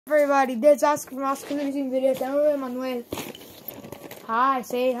Everybody, this is Oscar from Oscar Using Videos. I'm with Emmanuel. Hi,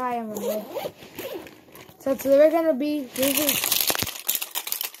 say hi, Emmanuel. So today we're gonna be using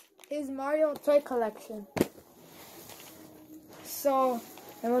his Mario toy collection. So,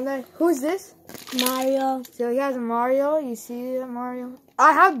 Emmanuel, who's this? Mario. So he has a Mario. You see that Mario?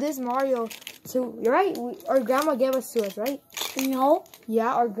 I have this Mario too. You're right. Our grandma gave us to us, right? No.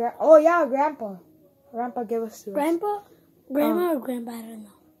 Yeah, our Grandpa. Grandpa gave us to us. Grandma or grandpa? I don't know.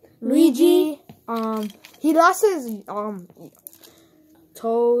 Luigi. He lost his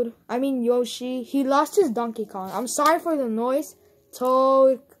Yoshi. He lost his Donkey Kong. I'm sorry for the noise.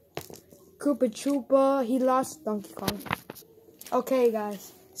 Toad, Koopa Troopa. He lost Donkey Kong. Okay,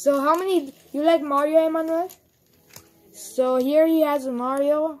 guys. So how many you like Mario, Emmanuel? So here he has a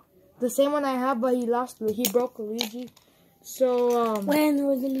Mario, the same one I have, but he broke Luigi. So when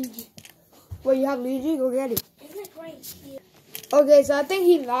was the Luigi? Well, you have Luigi. Go get it. Isn't it right here? Okay, so I think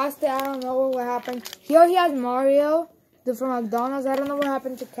he lost it. I don't know what happened. Here he has Mario, from McDonald's. I don't know what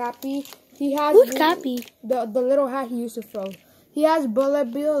happened to Cappy. He has Who's Cappy? The little hat he used to throw. He has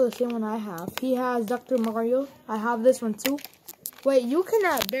Bullet Bill, the same one I have. He has Dr. Mario. I have this one too. Wait, you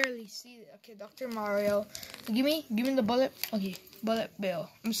cannot barely see it. Okay, Dr. Mario. Give me the bullet. Okay, Bullet Bill.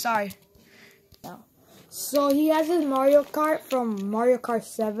 I'm sorry. No. So he has his Mario Kart from Mario Kart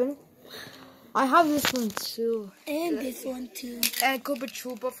 7. I have this one too. And this one too. And Koopa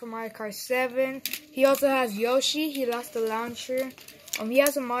Troopa from Mario Kart 7. He also has Yoshi. He lost the launcher. He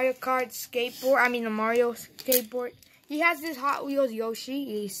has a Mario Kart skateboard. A Mario skateboard. He has this Hot Wheels Yoshi.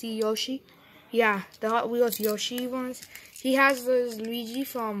 You see Yoshi? Yeah, the Hot Wheels Yoshi ones. He has this Luigi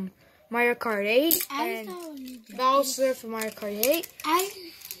from Mario Kart 8. And Bowser from Mario Kart 8.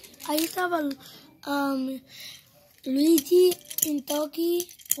 I used to have a Luigi and Toki.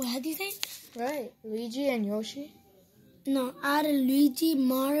 What how do you say? Right, Luigi and Yoshi. No, I had a Luigi,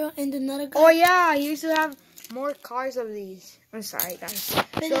 Mario, and another guy. Oh yeah, he used to have more cars of these. I'm sorry, guys.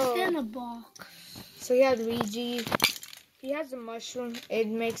 But it's in a box. So he has Luigi. He has a mushroom. It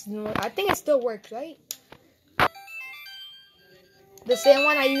makes noise. I think it still works, right? The same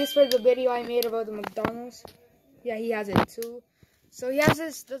one I used for the video I made about the McDonald's. Yeah, he has it too. So he has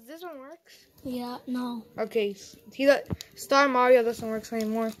this. Does this one work? Yeah, no. Okay, Star Mario doesn't work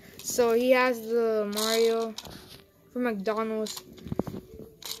anymore. So he has the Mario from McDonald's.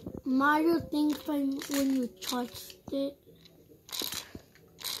 Mario thinks when you touched it.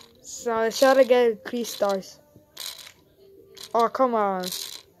 So I try to get 3 stars. Oh, come on.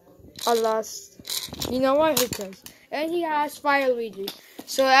 I lost. You know what? Who cares? And he has Fire Luigi.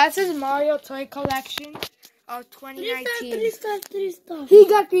 So that's his Mario toy collection of 2019. 3 stars. He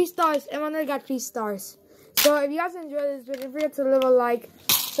got 3 stars. Emmanuel got 3 stars. So if you guys enjoyed this video, don't forget to leave a like,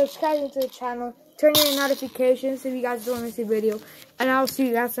 subscribe to the channel, turn on your notifications if you guys don't miss a video. And I'll see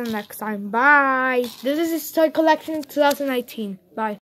you guys next time. Bye. This is his toy collection 2019. Bye.